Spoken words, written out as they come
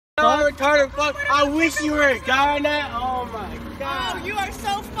retarded fuck. I wish you were a guy now. Oh my god. Oh, you are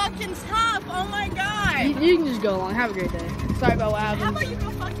so fucking tough. Oh my god. You can just go along. Have a great day. Sorry about what happened. How about you go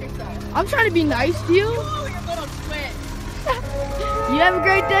fuck yourself? I'm trying to be nice to you. Oh, your little twit. You have a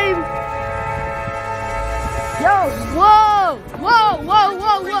great day. Yo, whoa, whoa, whoa,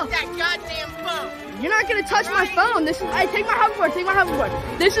 whoa, whoa. That goddamn phone. You're not gonna touch my phone. This is, take my hoverboard, take my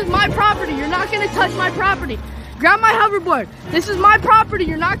hoverboard. This is my property. You're not gonna touch my property. Grab my hoverboard. This is my property.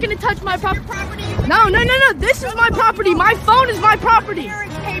 You're not gonna touch my property. No, no, no, no. This is my property. My phone is my property.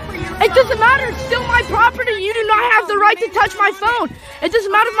 It doesn't matter. It's still my property. You do not have the right to touch my phone. It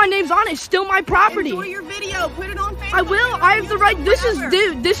doesn't matter if my name's on it. It's still my property. Enjoy your video. Put it on Facebook. I will. I have the right. This is,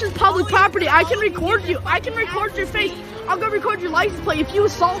 dude, this is public property. I can record you. I can record your face. I'll go record your license plate. If you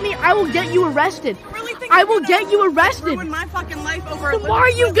assault me, I will get you arrested. I will get you arrested. Ruin my fucking life over Why are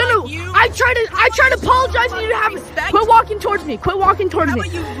you gonna? I try to apologize and you have it. Quit walking towards me. Quit walking towards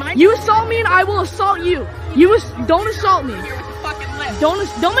me. You assault me and I will assault you. Don't assault me.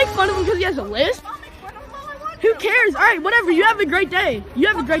 Don't make fun of him because he has a list. Who cares? All right, whatever. You have a great day. You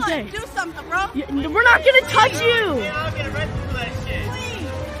have a great day. Do something, bro. We're not gonna touch you. I'll get arrested for that shit.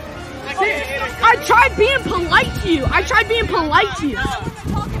 I tried being polite to you. I tried being polite to you.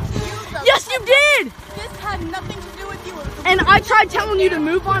 Yes, you did. This had nothing to do with you. And I tried telling you to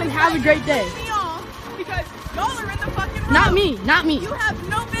move on and have a great day. Because y'all are in the fucking road. Not me. Not me. You have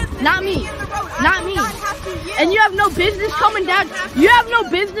no business. Not me. In the road. Not me. And you have no business coming down. You have no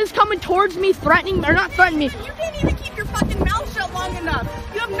business coming towards me, threatening or not threatening me. You can't even keep your fucking mouth shut long enough.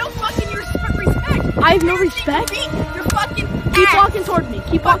 You have no fucking respect. I have no respect. You're fucking. Keep walking towards me.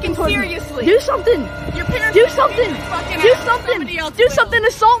 Keep walking towards me. Seriously. Do something. Your parents do something. Do something. Do something.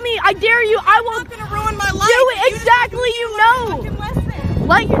 Assault me. I dare you. I will. I'm not gonna ruin my life. Do it exactly. You know.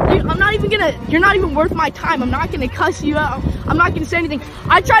 Like, I'm not even gonna. You're not even worth my time. I'm not gonna cuss you out. I'm not gonna say anything.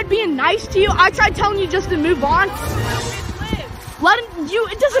 I tried being nice to you. I tried telling you just to move on. Let him.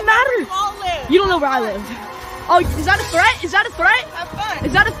 It doesn't matter. You don't know where I live. Oh, is that a threat? Is that a threat? Have fun.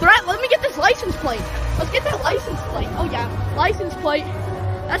 Is that a threat? Let me get this license plate. Let's get that license plate. Oh yeah, license plate.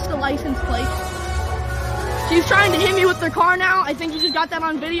 That's the license plate. She's trying to hit me with their car now. I think you just got that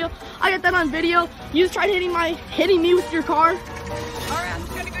on video. I got that on video. You just tried hitting me with your car. Alright, I'm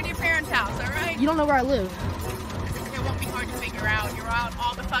just gonna go to your parents' house, alright? You don't know where I live. It won't be hard to figure out. You're out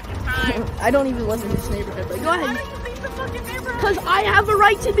all the fucking time. I don't even live in this neighborhood, but go ahead. Why don't you leave the fucking neighborhood? Because I have a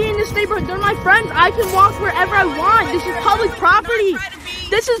right to be in this neighborhood. They're my friends. I can walk wherever I want. This is public property.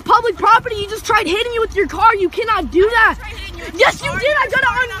 This is public property. You just tried hitting me with your car. You cannot do that. Yes, you did. I got it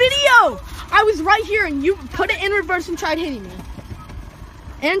on video. I was right here and you put it in reverse and tried hitting me.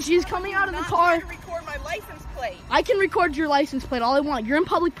 And she's coming out of the car. Record my license plate. I can record your license plate all I want. You're in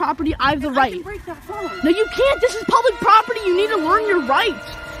public property. I have the right. I can break that phone. No, you can't. This is public property. You need to learn your rights.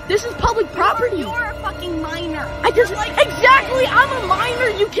 This is public property. You're a fucking minor. Exactly. I'm a minor.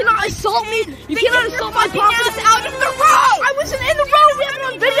 You cannot assault me. You cannot assault my property. Out of the road. I wasn't in the road. We have it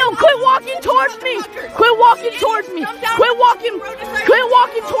on video. Quit walking towards me. Quit walking towards me. Quit walking. Quit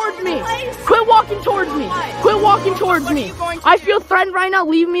walking towards me. Quit walking towards me. Quit walking towards me. I feel threatened right now.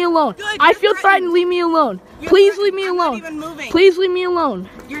 Leave me alone. I feel threatened. Leave me alone. Please leave me alone. Please leave me alone.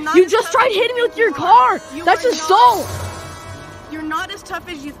 You just tried hitting me with your car. That's assault. You're not as tough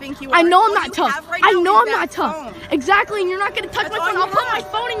as you think you are. I know I'm not tough. I know I'm not tough. Exactly, and you're not gonna touch my phone. I'll put my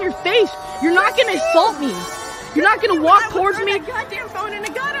phone in your face. You're not gonna assault me. You're not gonna walk towards me. That goddamn phone in the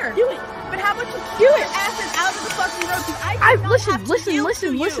gutter. Do it. But how about you do keep it? Your asses out of the fucking road? I listen.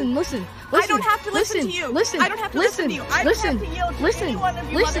 I don't have to listen to you. Listen. I don't have to listen to you. I don't have to yield to any one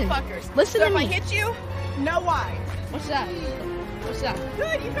of you motherfuckers. Listen so to me. if I hit you, know why. What's that? What's that?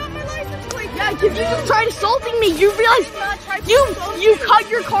 Good, you got my license plate. Yeah, because you just tried assaulting me. You realize you cut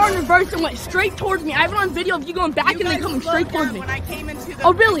your car in reverse and went straight towards me. I have it on video of you going back and then coming straight towards me. When I came into the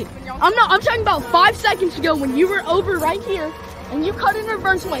oh really? I'm talking about 5 seconds ago when you were over right here and you cut in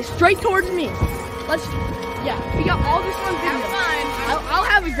reverse and went straight towards me. Yeah, we got all this on video. Have fun. I'll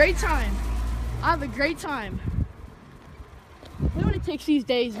have a great time. I'll have a great time. Look what it takes these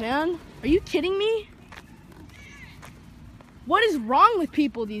days, man. Are you kidding me? What is wrong with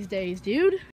people these days, dude?